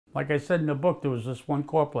Like I said in the book, there was this one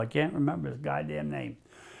corporal, I can't remember his goddamn name.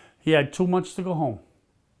 He had 2 months to go home.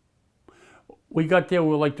 We got there, we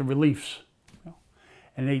were like the reliefs.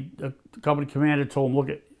 And the company commander told him, look,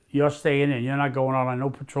 you're staying in, you're not going out on no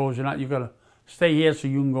patrols, you're gonna stay here so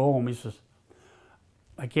you can go home. He says,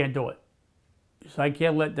 I can't do it. He said, I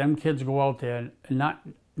can't let them kids go out there and not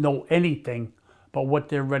know anything but what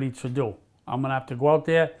they're ready to do. I'm gonna have to go out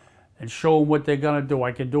there and show them what they're gonna do.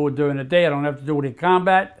 I can do it during the day, I don't have to do it in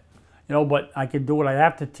combat, but I can do it, I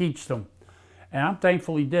have to teach them. And I'm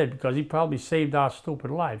thankful he did, because he probably saved our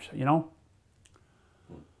stupid lives,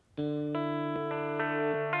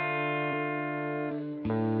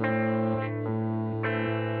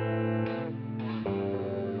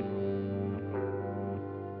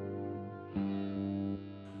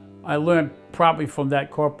 I learned probably from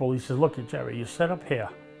that corporal. He says, look at Jerry, you set up here.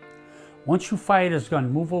 Once you fire this gun,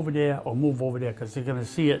 move over there or move over there, because they're going to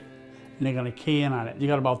see it and they're going to key in on it. You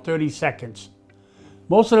got about 30 seconds.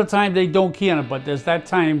 Most of the time they don't key on it, but there's that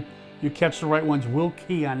time you catch the right ones, will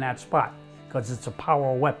key on that spot, because it's a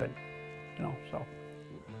power weapon, so.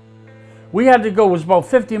 We had to go, it was about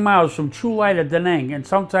 50 miles from Chulai to Da Nang, and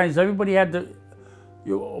sometimes everybody had to,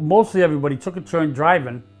 mostly everybody took a turn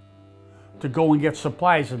driving to go and get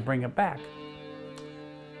supplies and bring it back.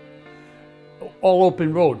 All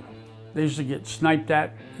open road. They used to get sniped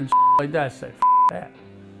at and like that. I said, that,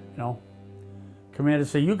 Commander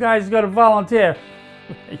said, you guys got to volunteer.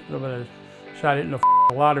 Shot it in the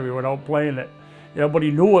lottery without playing it. But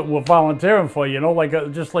he knew what we're volunteering for,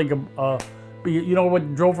 just like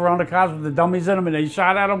what drove around the cars with the dummies in them and they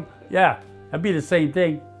shot at them? Yeah, that'd be the same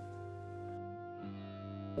thing.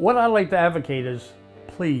 What I like to advocate is,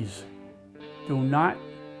 please, do not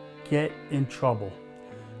get in trouble.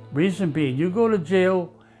 Reason being, you go to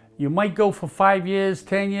jail, you might go for 5 years,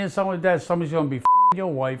 10 years, something like that. Somebody's going to be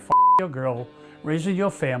your wife, your girl, raising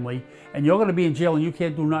your family, and you're going to be in jail and you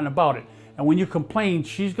can't do nothing about it. And when you complain,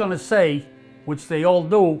 she's going to say, which they all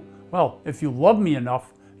do, well, if you love me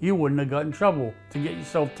enough, you wouldn't have got in trouble to get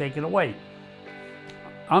yourself taken away.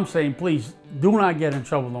 I'm saying, please, do not get in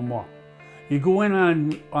trouble no more. You go in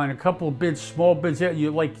on a couple of bids, small bids,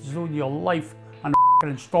 you're like doing your life on an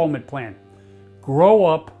installment plan. Grow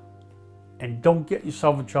up and don't get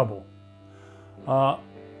yourself in trouble.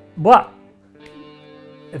 But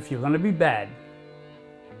if you're going to be bad,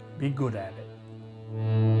 be good at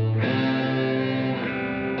it.